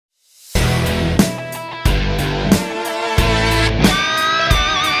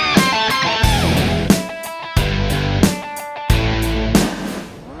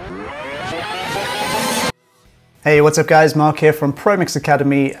Hey, what's up guys? Mark here from ProMix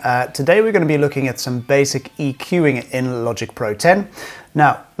Academy. Today we're going to be looking at some basic EQing in Logic Pro 10.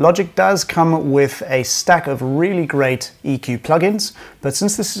 Now, Logic does come with a stack of really great EQ plugins, but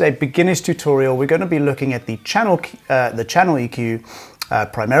since this is a beginner's tutorial, we're going to be looking at the channel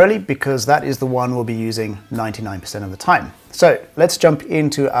EQ primarily because that is the one we'll be using 99% of the time. So let's jump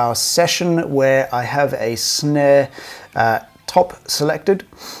into our session where I have a snare top selected.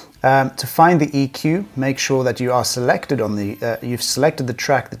 To find the EQ, make sure that you are selected on the, you've selected the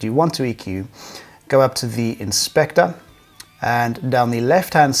track that you want to EQ. Go up to the inspector, and down the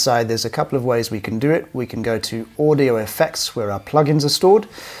left hand side there's a couple of ways we can do it. We can go to audio effects where our plugins are stored,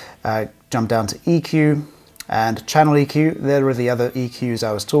 jump down to EQ and channel EQ. There are the other EQs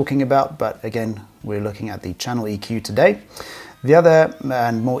I was talking about, but again we're looking at the channel EQ today. The other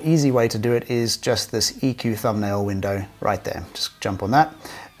and more easy way to do it is just this EQ thumbnail window right there. Just jump on that.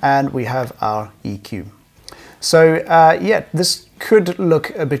 And we have our EQ. So yeah, this could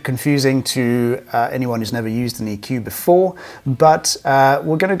look a bit confusing to anyone who's never used an EQ before, but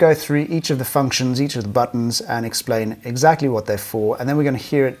we're going to go through each of the functions, each of the buttons, and explain exactly what they're for, and then we're going to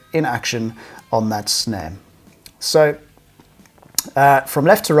hear it in action on that snare. So from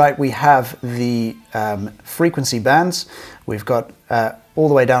left to right we have the frequency bands. We've got all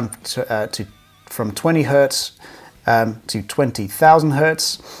the way down to from 20 Hertz to 20,000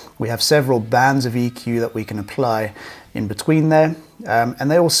 Hertz. We have several bands of EQ that we can apply in between there,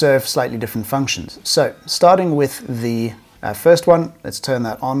 and they all serve slightly different functions. So starting with the first one, let's turn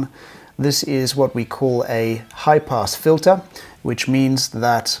that on. This is what we call a high pass filter, which means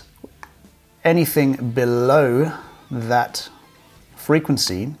that anything below that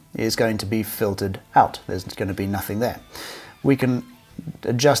frequency is going to be filtered out. There's going to be nothing there. We can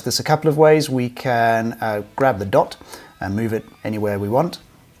adjust this a couple of ways. We can grab the dot and move it anywhere we want.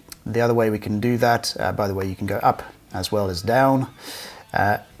 The other way we can do that, by the way, you can go up as well as down,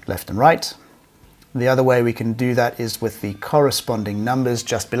 left and right. The other way we can do that is with the corresponding numbers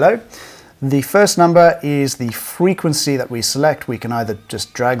just below. The first number is the frequency that we select. We can either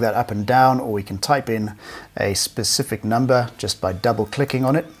just drag that up and down, or we can type in a specific number just by double clicking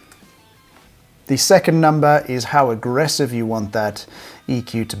on it. The second number is how aggressive you want that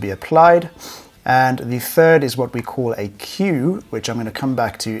EQ to be applied. And the third is what we call a Q, which I'm going to come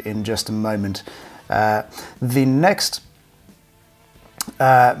back to in just a moment. The next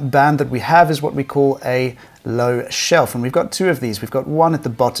band that we have is what we call a low shelf. And we've got two of these. We've got one at the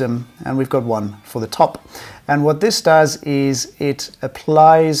bottom and we've got one for the top. And what this does is it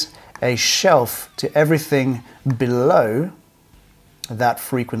applies a shelf to everything below that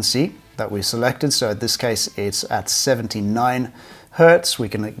frequency that we selected. So in this case it's at 79 Hertz. We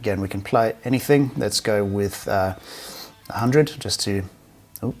can play anything. Let's go with 100 just to,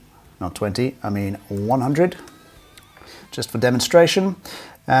 oh, not 20, I mean 100, just for demonstration.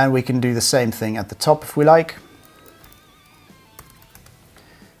 And we can do the same thing at the top if we like.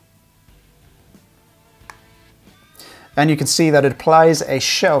 And you can see that it applies a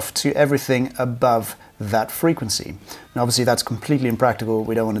shelf to everything above that frequency. Now obviously that's completely impractical.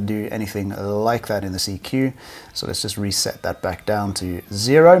 We don't want to do anything like that in this EQ. So let's just reset that back down to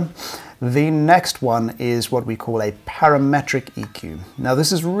 0. The next one is what we call a parametric EQ. Now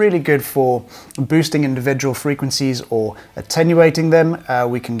this is really good for boosting individual frequencies or attenuating them.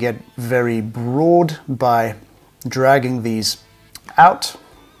 We can get very broad by dragging these out,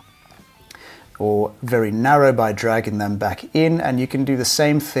 or very narrow by dragging them back in, and you can do the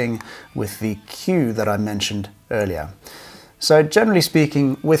same thing with the Q that I mentioned earlier. So generally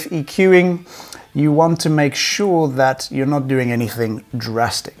speaking, with EQing, you want to make sure that you're not doing anything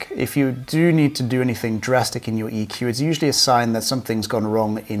drastic. If you do need to do anything drastic in your EQ, it's usually a sign that something's gone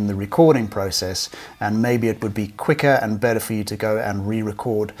wrong in the recording process, and maybe it would be quicker and better for you to go and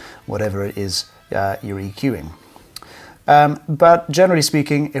re-record whatever it is you're EQing. But generally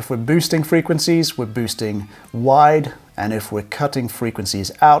speaking, if we're boosting frequencies, we're boosting wide, and if we're cutting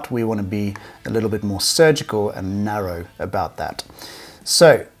frequencies out, we want to be a little bit more surgical and narrow about that.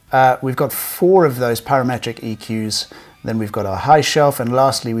 So we've got 4 of those parametric EQs, then we've got our high shelf, and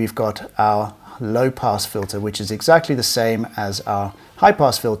lastly we've got our low pass filter, which is exactly the same as our high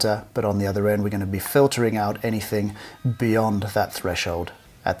pass filter, but on the other end we're going to be filtering out anything beyond that threshold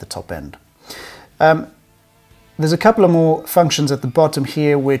at the top end. There's a couple of more functions at the bottom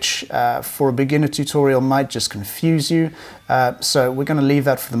here which for a beginner tutorial might just confuse you, so we're going to leave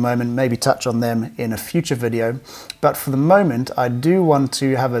that for the moment, maybe touch on them in a future video. But for the moment I do want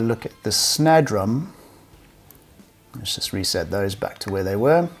to have a look at the snare drum. Let's just reset those back to where they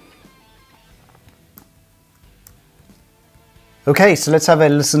were. Okay, so let's have a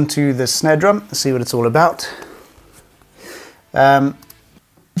listen to the snare drum, see what it's all about.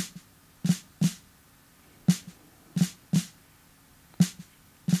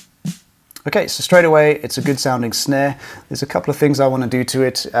 Okay, so straight away, it's a good sounding snare. There's a couple of things I want to do to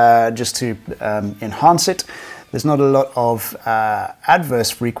it just to enhance it. There's not a lot of adverse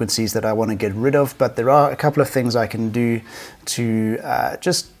frequencies that I want to get rid of, but there are a couple of things I can do to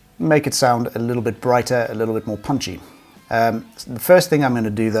just make it sound a little bit brighter, a little bit more punchy. The first thing I'm going to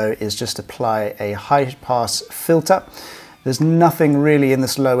do though is just apply a high pass filter. There's nothing really in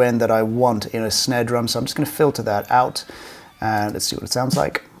this low end that I want in a snare drum, so I'm just going to filter that out and let's see what it sounds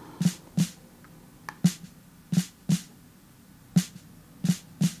like.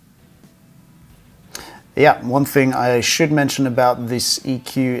 Yeah, one thing I should mention about this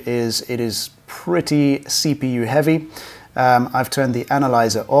EQ is it is pretty CPU heavy. I've turned the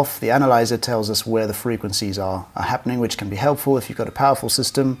analyzer off. The analyzer tells us where the frequencies are happening, which can be helpful if you've got a powerful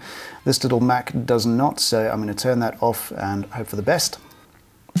system. This little Mac does not, so I'm going to turn that off and hope for the best.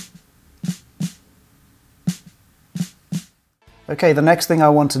 Okay, the next thing I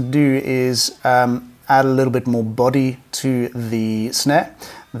want to do is add a little bit more body to the snare.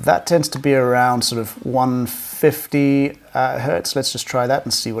 That tends to be around sort of 150 hertz. Let's just try that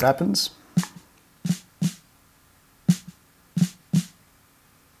and see what happens.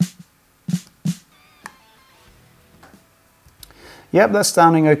 Yep, that's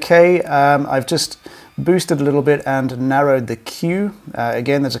sounding okay. I've just boosted a little bit and narrowed the Q.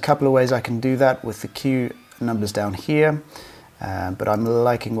 Again, there's a couple of ways I can do that with the Q numbers down here, but I'm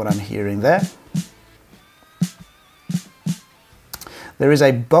liking what I'm hearing there. There is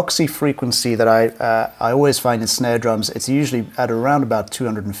a boxy frequency that I always find in snare drums. It's usually at around about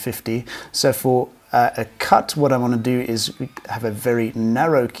 250. So for a cut, what I want to do is have a very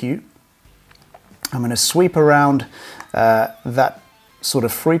narrow Q. I'm going to sweep around that sort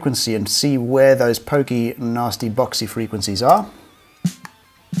of frequency and see where those pokey, nasty, boxy frequencies are.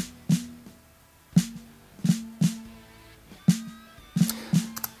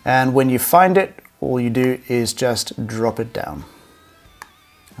 And when you find it, all you do is just drop it down.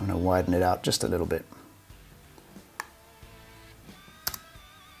 I'm going to widen it out just a little bit.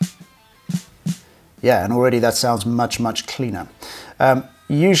 Yeah, and already that sounds much, much cleaner.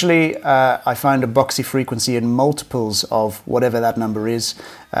 Usually I find a boxy frequency in multiples of whatever that number is.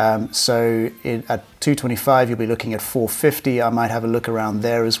 So at 225 you'll be looking at 450. I might have a look around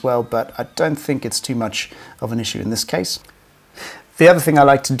there as well, but I don't think it's too much of an issue in this case. The other thing I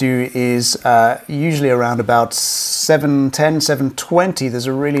like to do is usually around about 710, 720, there's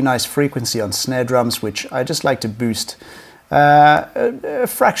a really nice frequency on snare drums which I just like to boost a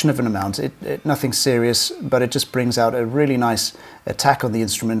fraction of an amount. Nothing serious, but it just brings out a really nice attack on the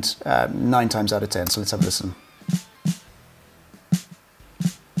instrument 9 times out of 10. So let's have a listen.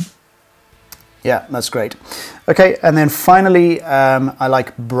 Yeah, that's great. Okay, and then finally, I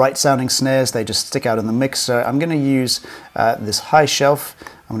like bright sounding snares. They just stick out in the mix. So I'm going to use this high shelf.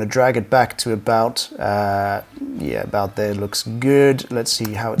 I'm going to drag it back to about, yeah, about there. Looks good. Let's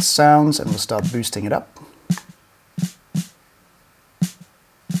see how it sounds, and we'll start boosting it up.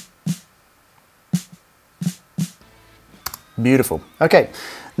 Beautiful. Okay,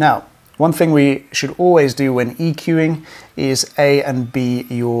 now one thing we should always do when EQing is A and B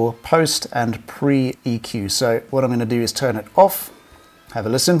your post and pre-EQ. So what I'm going to do is turn it off, have a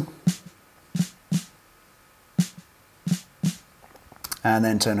listen, and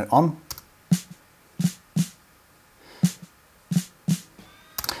then turn it on.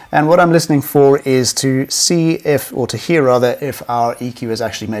 And what I'm listening for is to see if, or to hear rather, if our EQ has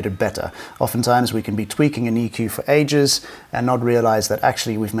actually made it better. Oftentimes we can be tweaking an EQ for ages and not realize that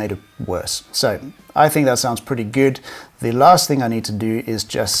actually we've made it worse. So I think that sounds pretty good. The last thing I need to do is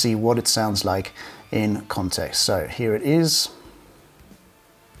just see what it sounds like in context. So here it is.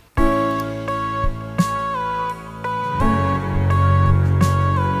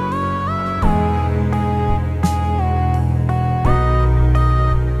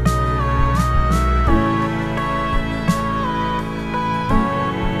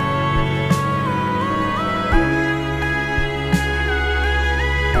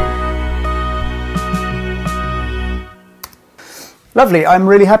 Lovely, I'm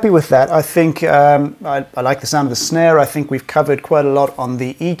really happy with that. I think I like the sound of the snare. I think we've covered quite a lot on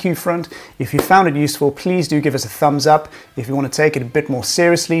the EQ front. If you found it useful, please do give us a thumbs up. If you want to take it a bit more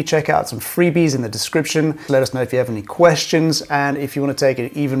seriously, check out some freebies in the description. Let us know if you have any questions, and if you want to take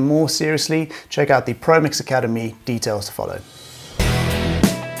it even more seriously, check out the ProMix Academy, details to follow.